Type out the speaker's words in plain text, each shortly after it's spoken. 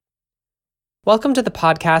Welcome to the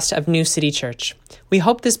podcast of New City Church. We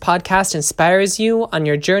hope this podcast inspires you on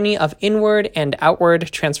your journey of inward and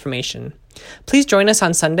outward transformation. Please join us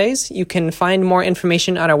on Sundays. You can find more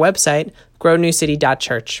information on our website,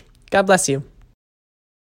 grownewcity.church. God bless you.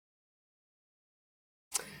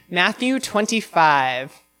 Matthew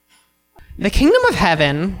 25. The kingdom of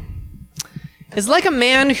heaven is like a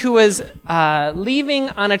man who was leaving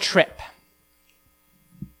on a trip.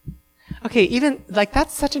 Okay, even,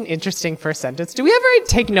 that's such an interesting first sentence. Do we ever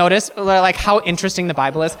take notice, how interesting the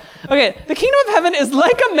Bible is? Okay, the kingdom of heaven is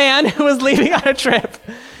like a man who was leaving on a trip.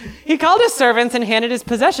 He called his servants and handed his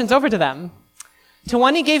possessions over to them. To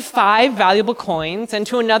one he gave 5 valuable coins, and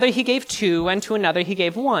to another he gave 2, and to another he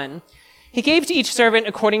gave 1. He gave to each servant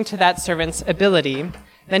according to that servant's ability.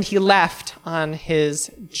 Then he left on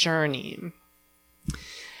his journey.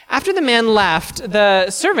 After the man left, the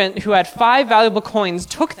servant who had 5 valuable coins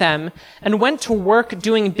took them and went to work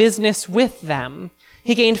doing business with them.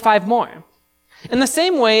 He gained 5 more. In the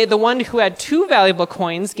same way, the one who had 2 valuable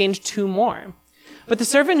coins gained 2 more. But the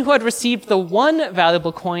servant who had received the 1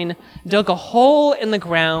 valuable coin dug a hole in the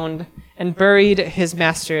ground and buried his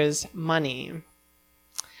master's money.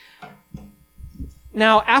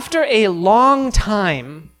 Now, after a long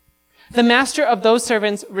time, the master of those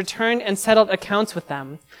servants returned and settled accounts with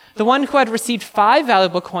them. The one who had received 5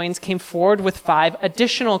 valuable coins came forward with 5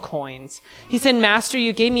 additional coins. He said, "Master,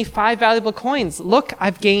 you gave me 5 valuable coins. Look,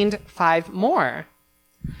 I've gained 5 more."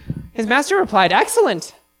 His master replied,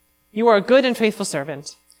 "Excellent. You are a good and faithful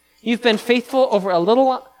servant. You've been faithful over a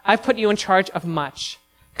little. I've put you in charge of much.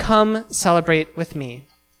 Come celebrate with me."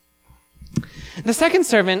 The second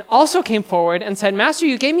servant also came forward and said, "Master,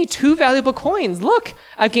 you gave me 2 valuable coins. Look,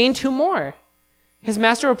 I've gained 2 more." His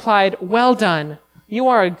master replied, "Well done. You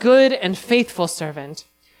are a good and faithful servant.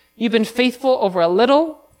 You've been faithful over a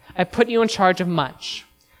little. I put you in charge of much.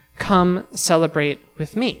 Come celebrate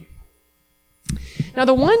with me." Now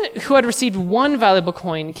the one who had received 1 valuable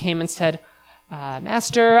coin came and said,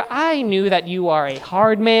 "Master, I knew that you are a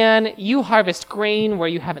hard man. You harvest grain where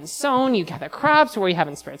you haven't sown. You gather crops where you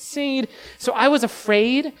haven't spread seed. So I was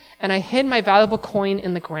afraid, and I hid my valuable coin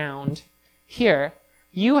in the ground. Here,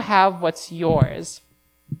 you have what's yours."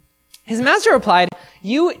 His master replied,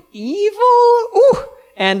 "You evil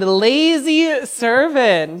and lazy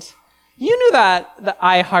servant. You knew that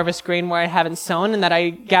I harvest grain where I haven't sown and that I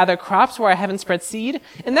gather crops where I haven't spread seed.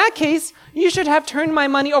 In that case, you should have turned my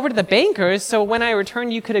money over to the bankers, so when I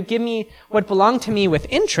returned, you could have given me what belonged to me with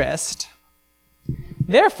interest.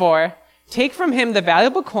 Therefore, take from him the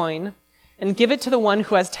valuable coin and give it to the one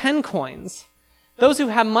who has 10 coins. Those who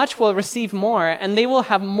have much will receive more, and they will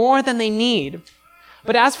have more than they need.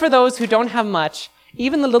 But as for those who don't have much,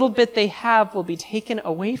 even the little bit they have will be taken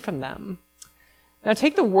away from them. Now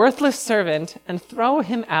take the worthless servant and throw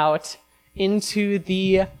him out into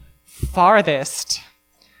the farthest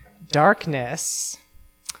darkness."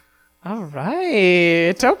 All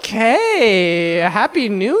right. Okay. Happy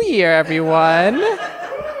New Year, everyone.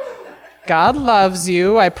 God loves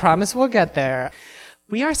you. I promise we'll get there.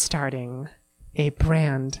 We are starting a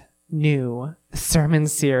brand new sermon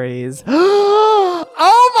series.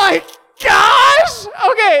 Oh my gosh!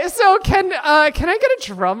 Okay, so can I get a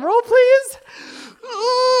drum roll, please?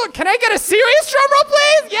 Ooh, can I get a serious drum roll,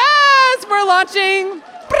 please? Yes! We're launching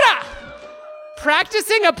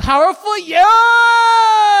Practicing a Powerful Yes!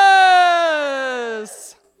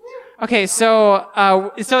 Okay, so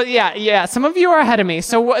yeah, some of you are ahead of me.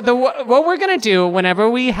 So what we're gonna do whenever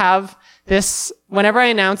I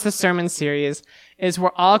announce the sermon series is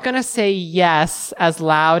we're all gonna say yes as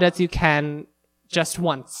loud as you can. Just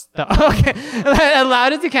once, though. Okay. As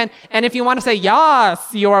loud as you can. And if you want to say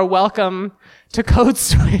yes, you are welcome to code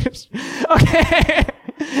switch. Okay.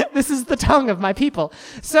 This is the tongue of my people.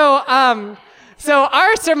 So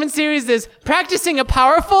our sermon series is Practicing a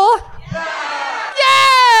Powerful.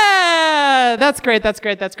 Yeah! That's great.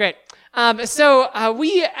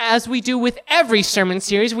 We, as we do with every sermon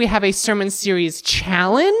series, we have a sermon series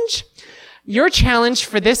challenge. Your challenge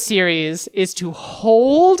for this series is to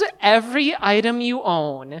hold every item you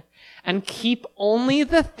own and keep only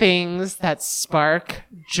the things that spark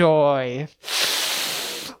joy.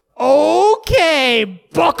 Okay,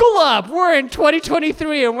 buckle up. We're in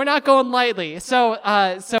 2023 and we're not going lightly. So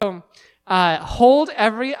hold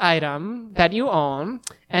every item that you own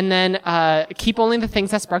and then keep only the things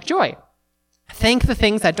that spark joy. thank the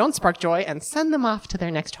things that don't spark joy, and send them off to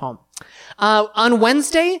their next home. On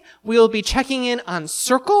Wednesday, we will be checking in on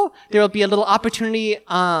Circle. There will be a little opportunity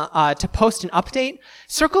to post an update.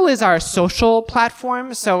 Circle is our social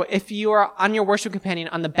platform, so if you are on your Worship Companion,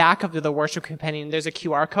 on the back of the Worship Companion, there's a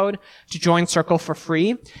QR code to join Circle for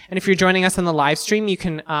free. And if you're joining us on the live stream, you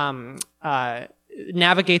can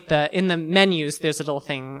navigate in the menus, there's a little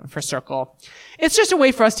thing for Circle. It's just a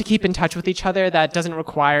way for us to keep in touch with each other that doesn't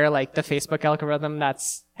require like the Facebook algorithm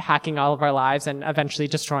that's hacking all of our lives and eventually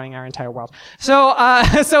destroying our entire world. So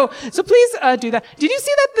please do that. Did you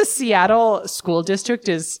see that the Seattle school district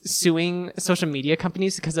is suing social media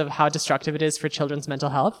companies because of how destructive it is for children's mental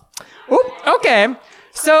health? Oop, okay.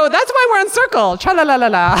 So that's why we're on Circle.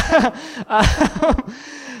 Tra-la-la-la-la.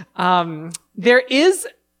 There is,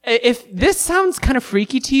 if this sounds kind of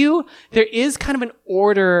freaky to you, there is kind of an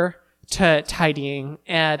order to tidying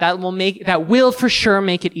that will for sure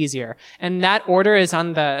make it easier. And that order is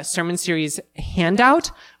on the sermon series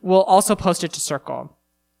handout. We'll also post it to Circle.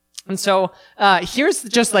 And so here's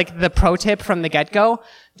just like the pro tip from the get-go.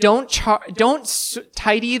 Don't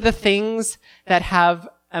tidy the things that have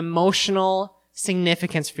emotional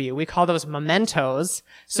significance for you. We call those mementos.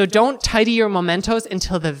 So don't tidy your mementos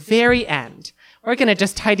until the very end. We're going to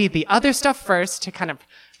just tidy the other stuff first to kind of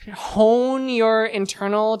hone your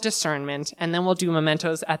internal discernment, and then we'll do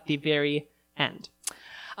mementos at the very end.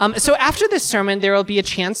 So after this sermon, there will be a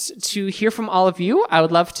chance to hear from all of you. I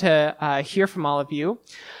would love to hear from all of you.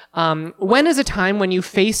 When is a time when you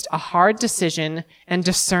faced a hard decision and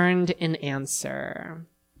discerned an answer?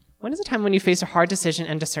 When is a time when you faced a hard decision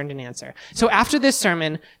and discerned an answer? So after this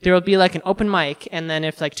sermon, there will be like an open mic, and then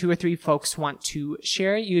if like 2 or 3 folks want to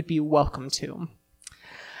share, you'd be welcome to.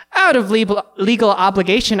 Out of legal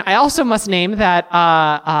obligation, I also must name that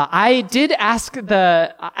I did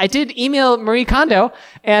email Marie Kondo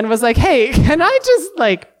and was like, hey, can I just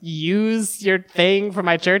like use your thing for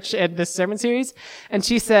my church in this sermon series? And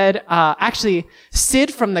she said, actually,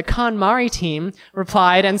 Sid from the KonMari team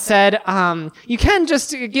replied and said, you can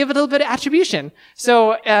just give a little bit of attribution.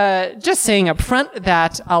 So just saying up front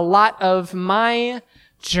that a lot of my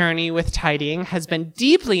journey with tidying has been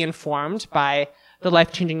deeply informed by The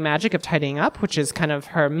Life-Changing Magic of Tidying Up, which is kind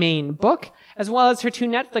of her main book, as well as her 2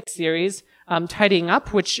 Netflix series, Tidying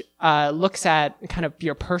Up, which looks at kind of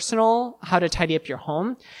your personal, how to tidy up your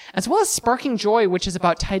home, as well as Sparking Joy, which is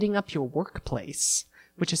about tidying up your workplace,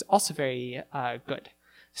 which is also very good.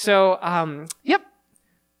 So, yep.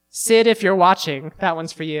 Sid, if you're watching, that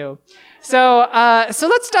one's for you. So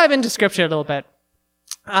let's dive into scripture a little bit.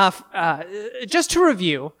 Just to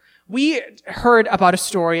review, we heard about a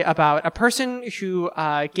story about a person who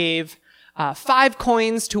gave 5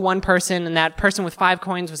 coins to one person, and that person with 5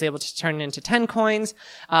 coins was able to turn it into 10 coins.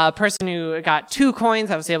 A person who got 2 coins,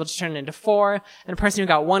 that was able to turn it into 4, and a person who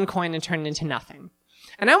got 1 coin and turned it into nothing.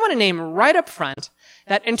 And I want to name right up front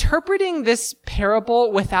that interpreting this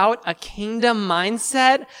parable without a kingdom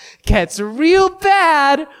mindset gets real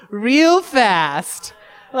bad real fast.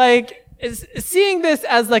 Like, seeing this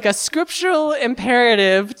as like a scriptural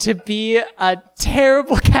imperative to be a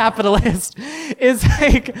terrible capitalist is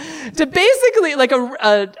like to basically like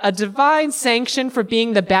a divine sanction for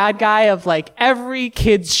being the bad guy of like every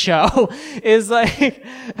kid's show is like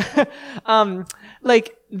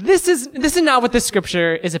like this is not what this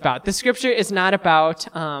scripture is about. This scripture is not about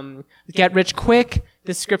get rich quick.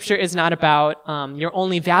 This scripture is not about you're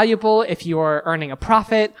only valuable if you're earning a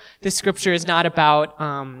profit. This scripture is not about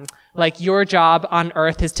like your job on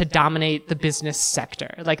earth is to dominate the business sector.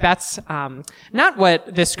 Like that's not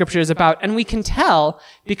what this scripture is about. And we can tell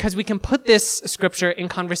because we can put this scripture in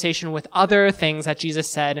conversation with other things that Jesus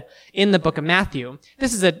said in the book of Matthew.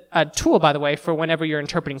 This is a tool, by the way, for whenever you're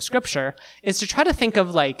interpreting scripture, is to try to think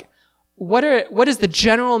of like, what is the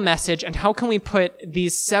general message and how can we put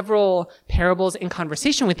these several parables in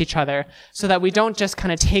conversation with each other so that we don't just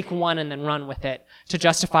kind of take one and then run with it to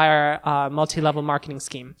justify our multi-level marketing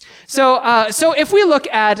scheme. So if we look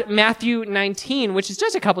at Matthew 19, which is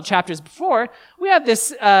just a couple chapters before, we have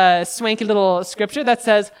this swanky little scripture that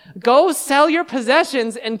says, "Go sell your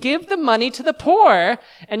possessions and give the money to the poor,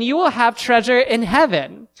 and you will have treasure in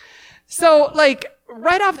heaven." So like,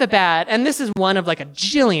 right off the bat, and this is one of like a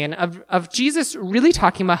jillion of Jesus really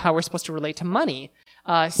talking about how we're supposed to relate to money.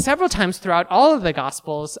 Several times throughout all of the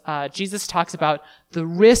Gospels, Jesus talks about the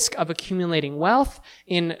risk of accumulating wealth.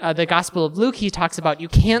 In the Gospel of Luke, he talks about you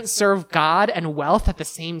can't serve God and wealth at the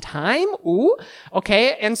same time. Ooh,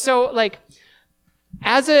 okay. And so like,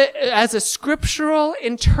 as a scriptural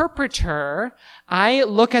interpreter, I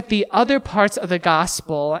look at the other parts of the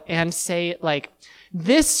Gospel and say like,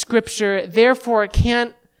 this scripture, therefore,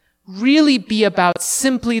 can't really be about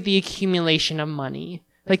simply the accumulation of money.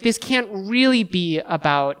 Like, this can't really be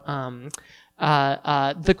about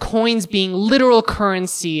the coins being literal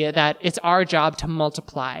currency that it's our job to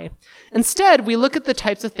multiply. Instead, we look at the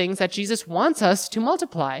types of things that Jesus wants us to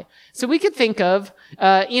multiply. So we could think of,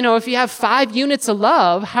 if you have 5 units of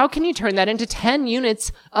love, how can you turn that into 10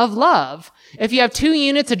 units of love? If you have 2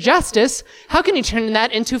 units of justice, how can you turn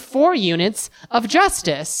that into 4 units of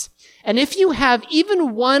justice? And if you have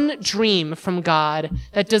even one dream from God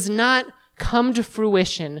that does not come to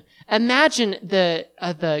fruition, imagine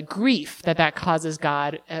the grief that causes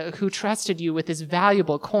God, who trusted you with this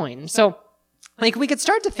valuable coin. So, like, we could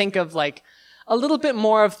start to think of like a little bit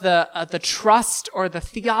more of the trust or the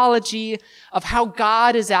theology of how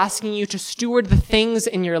God is asking you to steward the things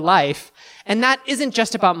in your life. And that isn't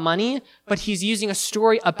just about money, but he's using a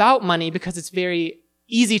story about money because it's very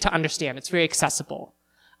easy to understand. It's very accessible.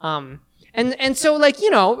 And so, like,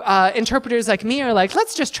 interpreters like me are like,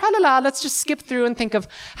 let's just let's just skip through and think of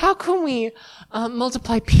how can we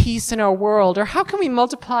multiply peace in our world, or how can we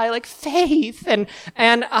multiply like faith and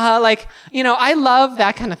I love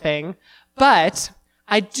that kind of thing. But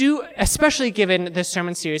I do, especially given this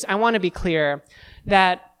sermon series, I want to be clear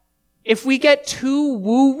that if we get too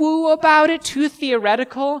woo-woo about it, too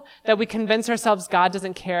theoretical, that we convince ourselves God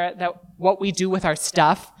doesn't care that what we do with our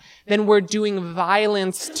stuff, then we're doing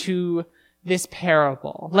violence to this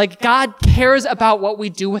parable. Like, God cares about what we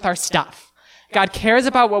do with our stuff. God cares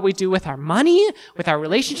about what we do with our money, with our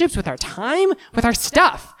relationships, with our time, with our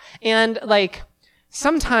stuff. And like,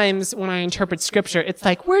 sometimes when I interpret scripture, it's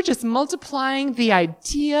like, we're just multiplying the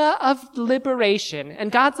idea of liberation. And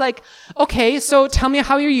God's like, okay, so tell me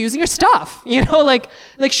how you're using your stuff. Like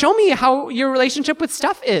show me how your relationship with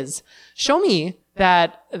stuff is. Show me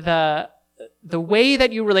that the way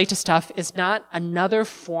that you relate to stuff is not another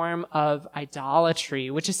form of idolatry,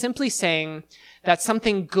 which is simply saying that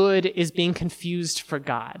something good is being confused for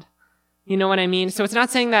God. You know what I mean? So it's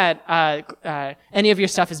not saying that any of your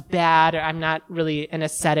stuff is bad, or I'm not really an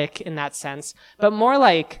ascetic in that sense, but more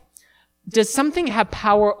like, does something have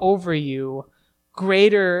power over you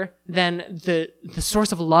greater than the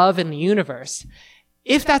source of love in the universe?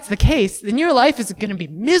 If that's the case, then your life is going to be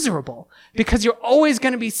miserable because you're always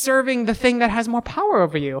going to be serving the thing that has more power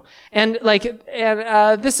over you. And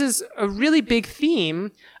this is a really big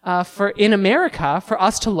theme in America for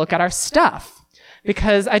us to look at our stuff.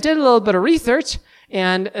 Because I did a little bit of research,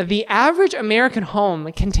 and the average American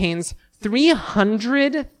home contains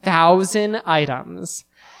 300,000 items.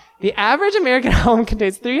 The average American home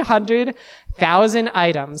contains 300,000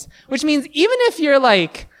 items, which means even if you're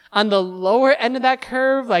like on the lower end of that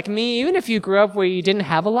curve, like me, even if you grew up where you didn't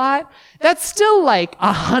have a lot, that's still like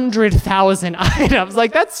 100,000 items.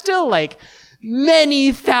 Like, that's still like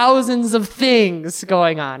many thousands of things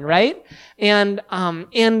going on, right? And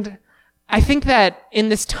I think that in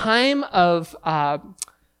this time of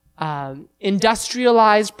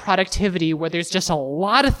industrialized productivity, where there's just a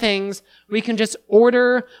lot of things, we can just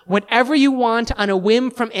order whatever you want on a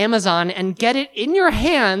whim from Amazon and get it in your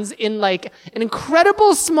hands in like an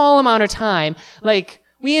incredible small amount of time. Like,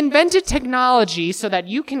 we invented technology so that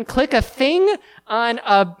you can click a thing on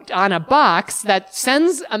a box that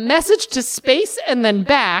sends a message to space and then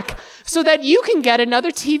back, so that you can get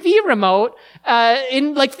another TV remote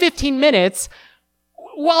in like 15 minutes.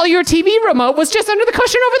 While your TV remote was just under the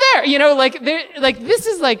cushion over there. This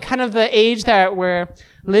is like kind of the age that we're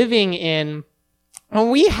living in,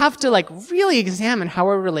 and we have to like really examine how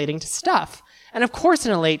we're relating to stuff. And of course,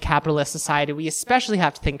 in a late capitalist society, we especially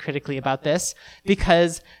have to think critically about this,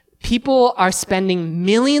 because people are spending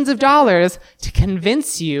millions of dollars to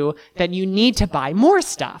convince you that you need to buy more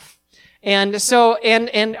stuff. And so,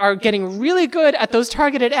 and are getting really good at those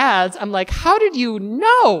targeted ads. I'm like, how did you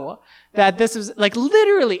know that this is like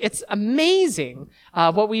literally, it's amazing,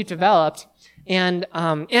 what we've developed. And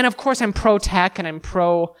of course I'm pro tech, and I'm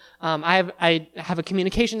pro, I have a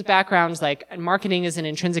communications background, like marketing isn't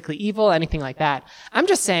intrinsically evil, anything like that. I'm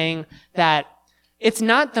just saying that it's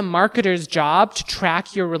not the marketer's job to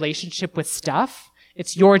track your relationship with stuff.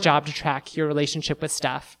 It's your job to track your relationship with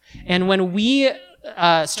stuff. And when we,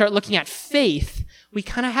 start looking at faith, we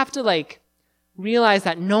kind of have to like realize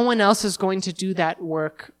that no one else is going to do that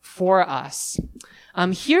work for us.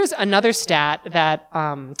 Here's another stat that,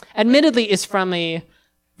 admittedly is from a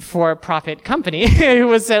for-profit company who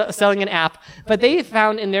was selling an app, but they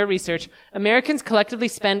found in their research, Americans collectively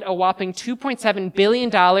spend a whopping $2.7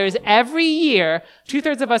 billion every year,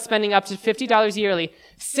 2/3 of us spending up to $50 yearly,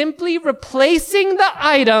 simply replacing the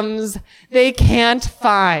items they can't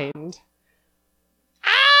find.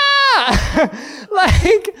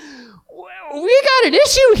 Like, we got an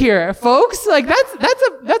issue here, folks. Like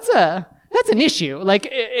that's an issue. Like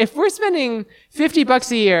if we're spending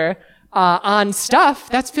 $50 a year on stuff,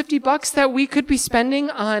 that's $50 that we could be spending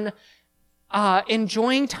on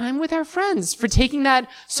enjoying time with our friends, for taking that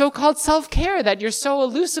so-called self-care that you're so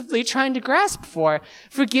elusively trying to grasp for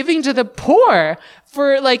giving to the poor,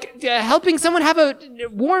 for like helping someone have a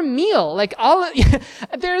warm meal. Like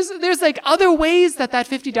there's like other ways that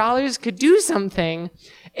 $50 could do something,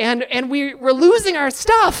 and we're losing our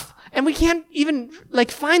stuff, and we can't even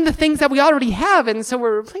like find the things that we already have, and so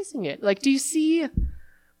we're replacing it. Like, do you see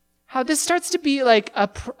how this starts to be like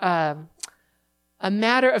a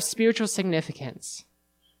matter of spiritual significance?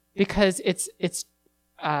 Because it's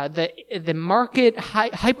the market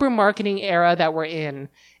hyper marketing era that we're in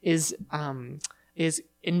is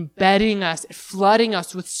embedding us, flooding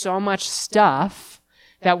us with so much stuff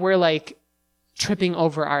that we're like tripping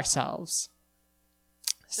over ourselves.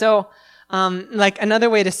 So like another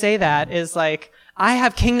way to say that is like, I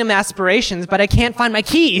have kingdom aspirations, but I can't find my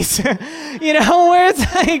keys. You know, where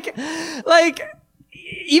it's like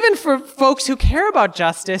even for folks who care about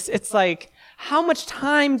justice, it's like, how much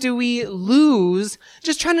time do we lose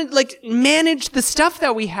just trying to like manage the stuff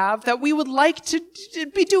that we have that we would like to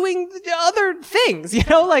be doing other things, you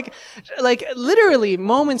know, like literally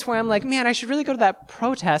moments where I'm like, man, I should really go to that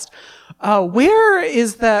protest. Where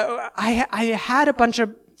is I had a bunch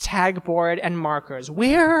of tag board and markers.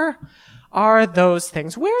 Where are those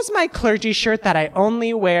things? Where's my clergy shirt that I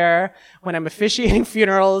only wear when I'm officiating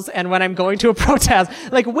funerals and when I'm going to a protest?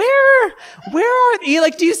 Like, where are you?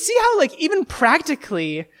 Like, do you see how, like, even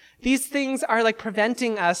practically, these things are, like,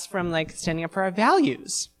 preventing us from, like, standing up for our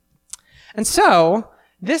values? And so,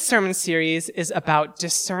 this sermon series is about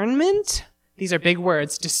discernment. These are big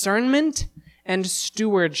words. Discernment and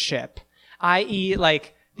stewardship. I.e.,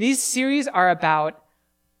 like, these series are about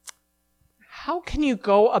how can you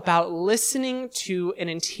go about listening to an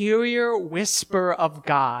interior whisper of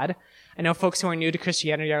God? I know folks who are new to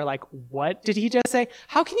Christianity are like, what did he just say?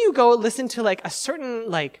 How can you go listen to like a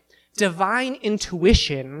certain like divine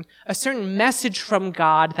intuition, a certain message from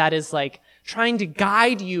God that is like trying to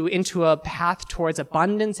guide you into a path towards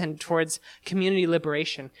abundance and towards community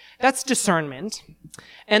liberation? That's discernment.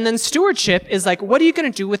 And then stewardship is like, what are you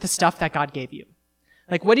going to do with the stuff that God gave you?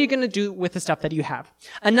 Like, what are you going to do with the stuff that you have?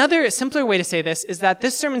 Another simpler way to say this is that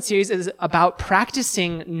this sermon series is about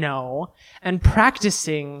practicing no and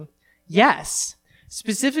practicing yes,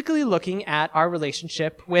 specifically looking at our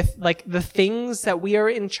relationship with, like, the things that we are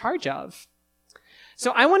in charge of.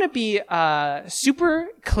 So I want to be super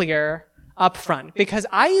clear up front, because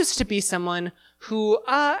I used to be someone who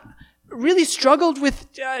really struggled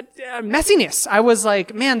with messiness. I was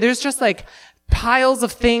like, man, there's just, like, piles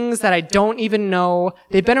of things that I don't even know.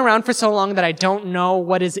 They've been around for so long that I don't know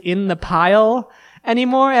what is in the pile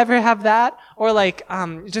anymore. Ever have that? Or like,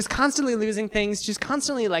 just constantly losing things, just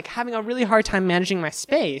constantly like having a really hard time managing my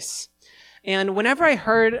space. And whenever I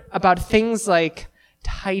heard about things like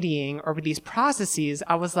tidying or these processes,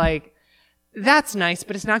 I was like, that's nice,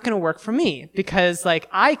 but it's not going to work for me, because like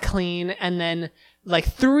I clean and then like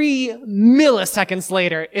 3 milliseconds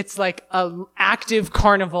later, it's like an active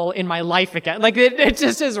carnival in my life again. Like it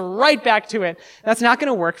just is right back to it. That's not going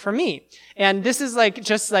to work for me. And this is like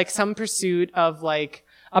just like some pursuit of like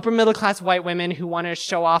upper middle class white women who want to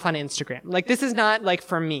show off on Instagram. Like this is not like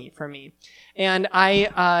for me. And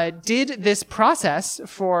I did this process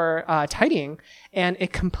for tidying, and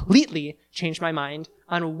it completely changed my mind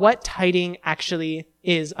on what tidying actually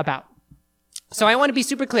is about. So I want to be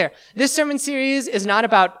super clear. This sermon series is not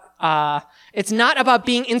about, it's not about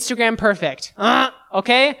being Instagram perfect.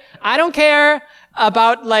 Okay? I don't care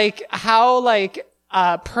about like how like,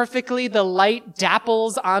 perfectly the light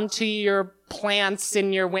dapples onto your plants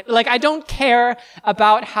in your like, I don't care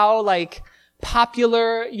about how like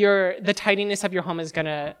popular the tidiness of your home is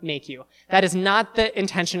gonna make you. That is not the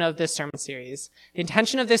intention of this sermon series. The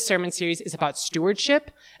intention of this sermon series is about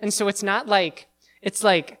stewardship. And so it's not like, it's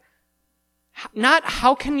like, not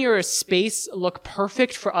how can your space look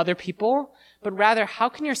perfect for other people, but rather how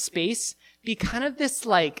can your space be kind of this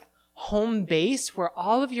like home base where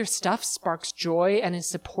all of your stuff sparks joy and is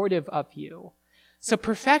supportive of you. So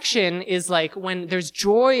perfection is like when there's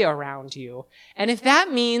joy around you. And if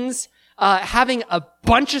that means having a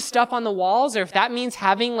bunch of stuff on the walls, or if that means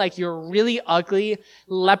having like your really ugly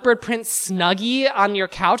leopard print Snuggie on your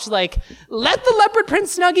couch, like let the leopard print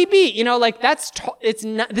Snuggie be, you know, like this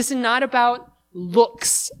is not about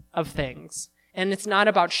looks of things, and it's not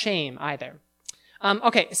about shame either.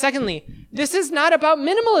 Okay. Secondly, this is not about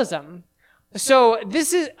minimalism. So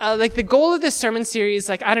this is like the goal of this sermon series.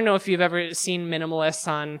 Like, I don't know if you've ever seen minimalists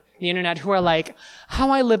on the internet who are like, how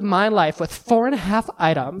I live my life with 4.5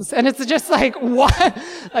 items. And it's just like, what?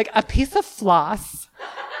 Like a piece of floss,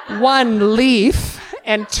 1 leaf,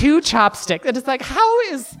 and 2 chopsticks. And it's like,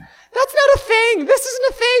 that's not a thing. This isn't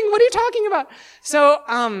a thing. What are you talking about? So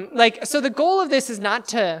the goal of this is not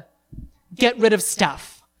to get rid of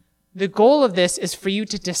stuff. The goal of this is for you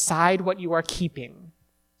to decide what you are keeping.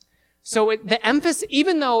 So the emphasis,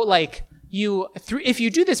 even though like if you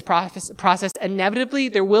do this process, inevitably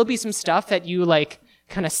there will be some stuff that you like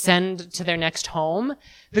kind of send to their next home.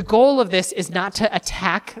 The goal of this is not to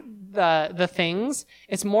attack the things.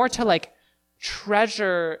 It's more to like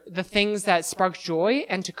treasure the things that spark joy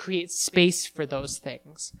and to create space for those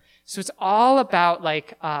things. So it's all about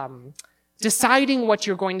like deciding what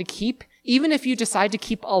you're going to keep, even if you decide to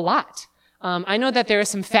keep a lot. I know that there are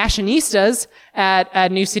some fashionistas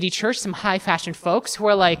at New City Church, some high fashion folks who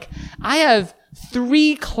are like, I have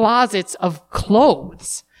 3 closets of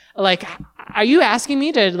clothes. Like, are you asking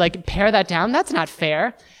me to like pare that down? That's not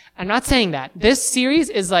fair. I'm not saying that. This series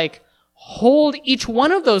is like, hold each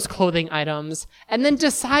one of those clothing items and then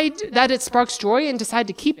decide that it sparks joy and decide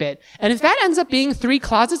to keep it. And if that ends up being 3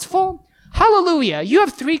 closets full, hallelujah, you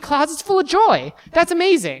have 3 closets full of joy. That's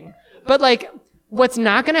amazing. But like, what's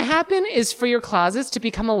not going to happen is for your closets to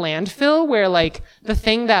become a landfill where like the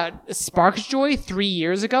thing that sparked joy 3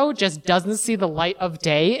 years ago just doesn't see the light of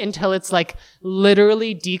day until it's like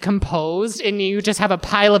literally decomposed and you just have a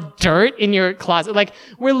pile of dirt in your closet. Like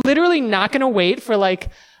we're literally not going to wait for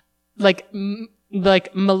like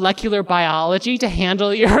molecular biology to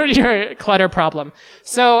handle your clutter problem.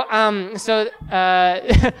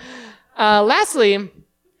 Lastly,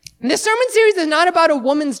 this sermon series is not about a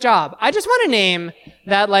woman's job. I just want to name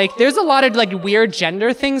that, like, there's a lot of, like, weird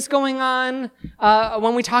gender things going on,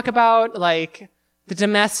 when we talk about, like, the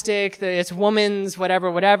domestic, it's woman's,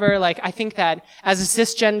 whatever. Like, I think that as a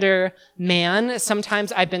cisgender man,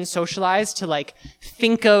 sometimes I've been socialized to, like,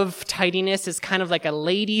 think of tidiness as kind of like a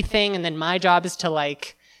lady thing, and then my job is to,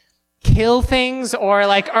 like, kill things, or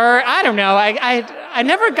I don't know. I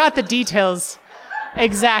never got the details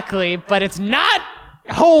exactly, but it's not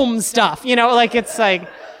home stuff, like it's like,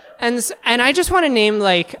 and I just want to name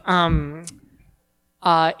like,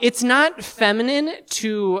 it's not feminine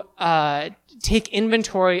to take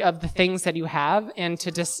inventory of the things that you have and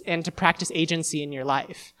to practice agency in your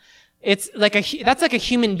life. It's like that's like a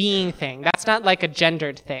human being thing. That's not like a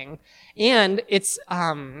gendered thing, and it's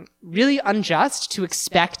really unjust to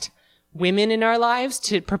expect women in our lives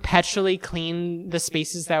to perpetually clean the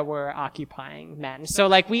spaces that we're occupying, men. So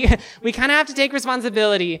like we kind of have to take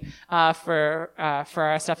responsibility for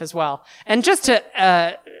our stuff as well. And just to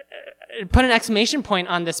put an exclamation point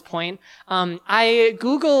on this point, I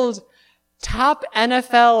Googled top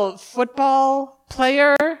NFL football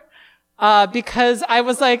player because I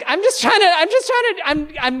was like, I'm trying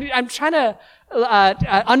to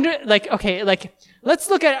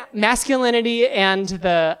let's look at masculinity and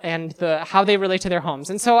the how they relate to their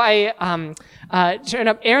homes. And so I turned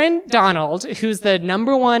up Aaron Donald, who's the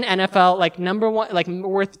number 1 NFL,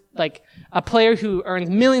 worth like a player who earns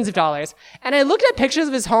millions of dollars. And I looked at pictures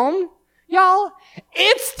of his home. Y'all,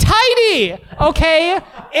 it's tidy, okay?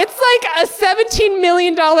 It's like a $17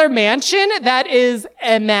 million mansion that is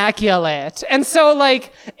immaculate. And so,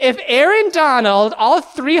 like, if Aaron Donald, all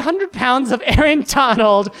 300 pounds of Aaron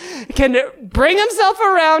Donald, can bring himself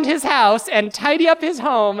around his house and tidy up his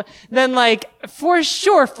home, then, like, for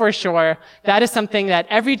sure, that is something that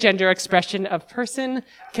every gender expression of person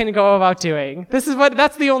can go about doing.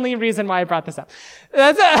 That's the only reason why I brought this up.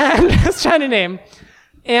 I'm just trying to name.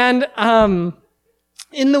 And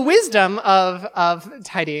in the wisdom of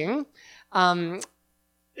tidying,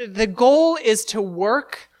 the goal is to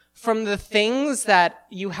work from the things that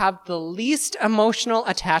you have the least emotional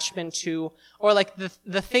attachment to, or like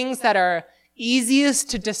the things that are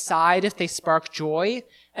easiest to decide if they spark joy,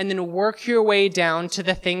 and then work your way down to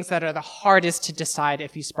the things that are the hardest to decide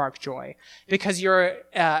if you spark joy. Because you're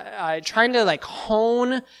trying to like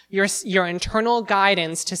hone your internal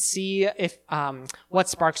guidance to see if what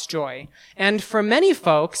sparks joy. And for many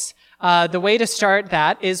folks, the way to start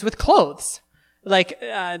that is with clothes. Like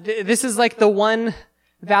this is like the one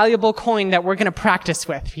valuable coin that we're going to practice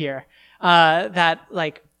with here. That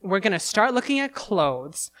like we're going to start looking at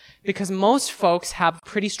clothes because most folks have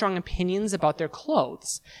pretty strong opinions about their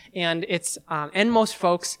clothes. And and most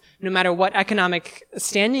folks, no matter what economic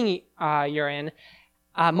standing you're in,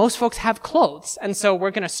 most folks have clothes. And so we're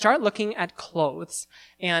going to start looking at clothes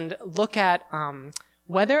and look at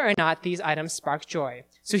whether or not these items spark joy.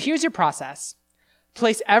 So here's your process.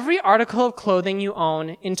 Place every article of clothing you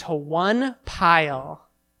own into one pile.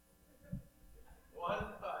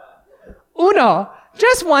 Uno.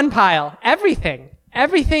 Just one pile. Everything.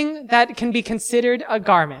 Everything that can be considered a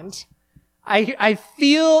garment. I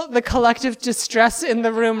feel the collective distress in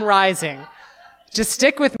the room rising. Just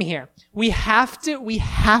stick with me here. We have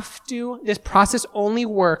to, this process only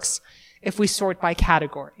works if we sort by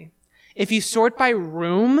category. If you sort by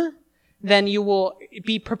room, then you will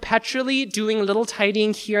be perpetually doing little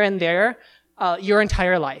tidying here and there, your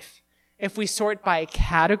entire life. If we sort by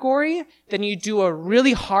category, then you do a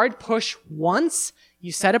really hard push once,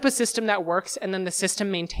 you set up a system that works, and then the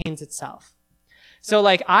system maintains itself. So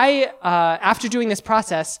like after doing this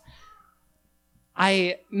process,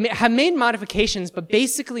 I have made modifications, but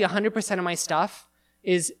basically 100% of my stuff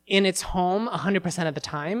is in its home 100% of the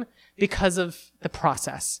time because of the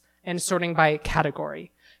process and sorting by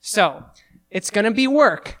category. So it's going to be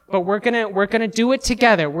work, but we're going to do it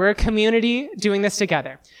together. We're a community doing this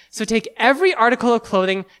together. So take every article of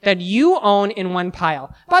clothing that you own in one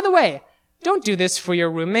pile. By the way, don't do this for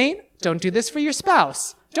your roommate. Don't do this for your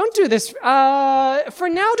spouse. Don't do this, for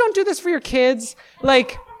now, don't do this for your kids.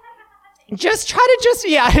 Like, just try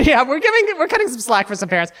to we're cutting some slack for some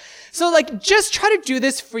parents. So like, just try to do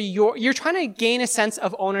this for you're trying to gain a sense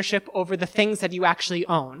of ownership over the things that you actually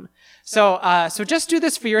own. So just do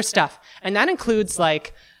this for your stuff. And that includes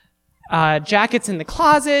like, jackets in the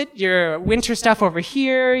closet, your winter stuff over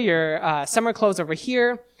here, your, summer clothes over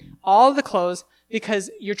here, all the clothes, because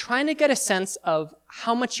you're trying to get a sense of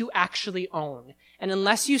how much you actually own. And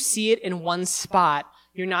unless you see it in one spot,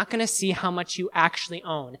 you're not going to see how much you actually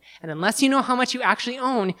own. And unless you know how much you actually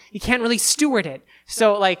own, you can't really steward it.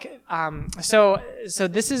 So like, so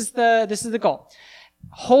this is the goal.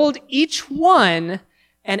 Hold each one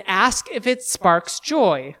and ask if it sparks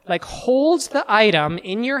joy. Like hold the item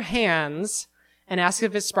in your hands and ask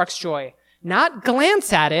if it sparks joy. Not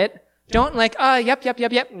glance at it. Don't like, yep.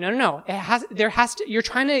 No. You're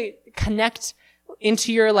trying to connect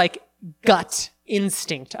into your like gut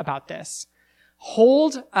instinct about this.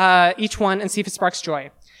 Hold each one and see if it sparks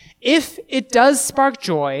joy. If it does spark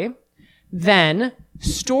joy, then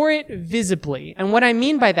store it visibly. And what I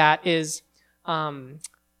mean by that is,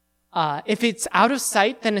 if it's out of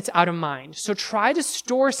sight, then it's out of mind. So try to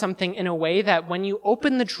store something in a way that when you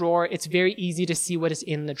open the drawer, it's very easy to see what is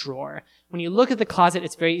in the drawer. When you look at the closet,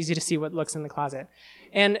 it's very easy to see what looks in the closet.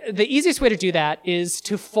 And the easiest way to do that is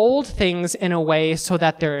to fold things in a way so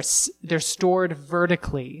that they're stored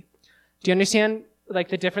vertically. Do you understand, like,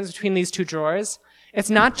 the difference between these two drawers?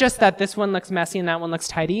 It's not just that this one looks messy and that one looks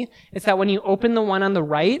tidy. It's that when you open the one on the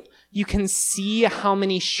right, you can see how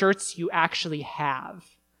many shirts you actually have.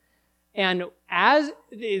 And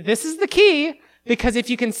this is the key, because if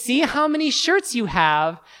you can see how many shirts you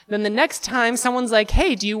have, then the next time someone's like,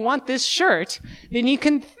 hey, do you want this shirt? Then you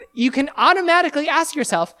can automatically ask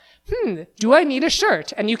yourself, do I need a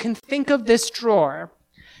shirt? And you can think of this drawer.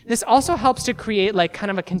 This also helps to create like kind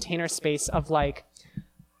of a container space of like,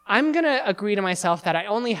 I'm going to agree to myself that I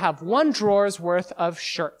only have one drawer's worth of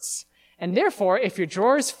shirts. And therefore, if your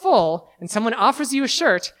drawer is full and someone offers you a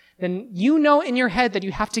shirt, then you know in your head that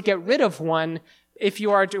you have to get rid of one if you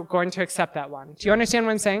are going to accept that one. Do you understand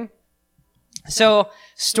what I'm saying? So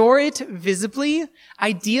store it visibly,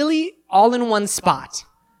 ideally all in one spot.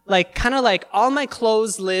 Like kind of like all my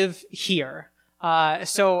clothes live here.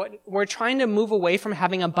 So we're trying to move away from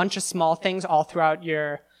having a bunch of small things all throughout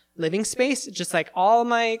your living space. Just like all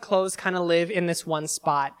my clothes kind of live in this one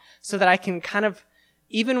spot so that I can kind of,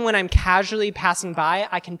 even when I'm casually passing by,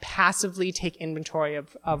 I can passively take inventory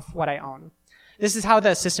of what I own. This is how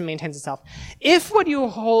the system maintains itself. If what you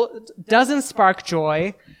hold doesn't spark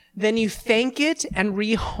joy, then you thank it and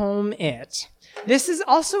rehome it. This is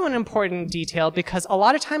also an important detail because a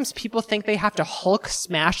lot of times people think they have to Hulk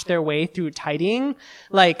smash their way through tidying.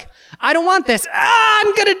 Like, I don't want this.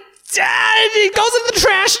 It goes in the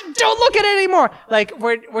trash. Don't look at it anymore. Like,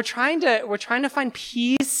 we're trying to find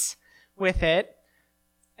peace with it.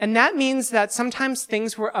 And that means that sometimes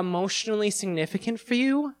things were emotionally significant for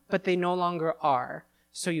you, but they no longer are.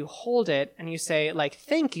 So you hold it and you say, like,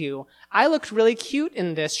 thank you. I looked really cute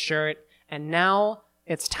in this shirt, and now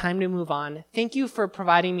it's time to move on. Thank you for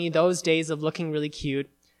providing me those days of looking really cute.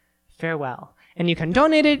 Farewell. And you can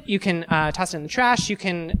donate it. You can toss it in the trash. You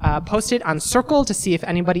can post it on Circle to see if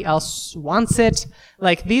anybody else wants it.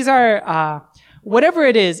 Like, these are... whatever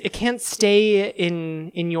it is, it can't stay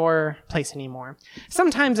in your place anymore.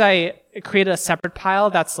 Sometimes I create a separate pile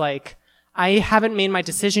that's like, I haven't made my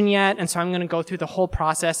decision yet, and so I'm going to go through the whole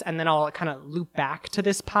process, and then I'll kind of loop back to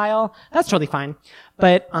this pile. That's totally fine.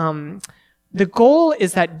 But the goal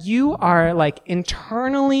is that you are like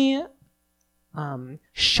internally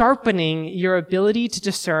sharpening your ability to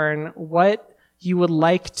discern what you would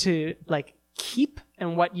like to like keep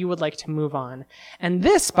and what you would like to move on. And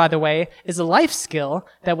this, by the way, is a life skill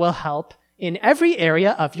that will help in every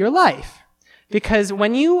area of your life. Because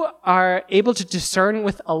when you are able to discern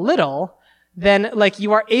with a little, then like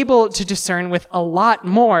you are able to discern with a lot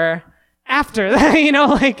more after that.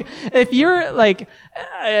 Like if you're like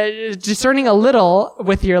discerning a little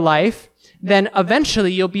with your life, then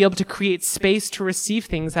eventually you'll be able to create space to receive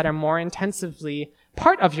things that are more intensively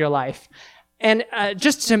part of your life. And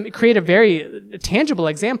just to create a very tangible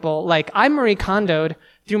example, like I Marie Kondoed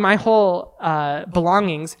through my whole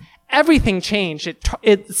belongings. Everything changed.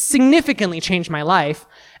 It significantly changed my life.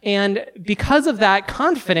 And because of that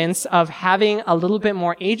confidence of having a little bit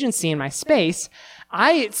more agency in my space,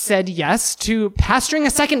 I said yes to pastoring a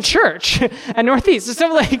second church at Northeast.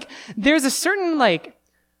 So like, there's a certain like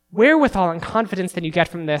wherewithal and confidence that you get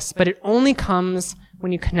from this, but it only comes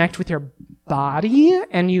when you connect with your body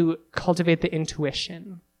and you cultivate the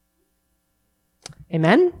intuition.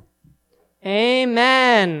 Amen?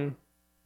 Amen.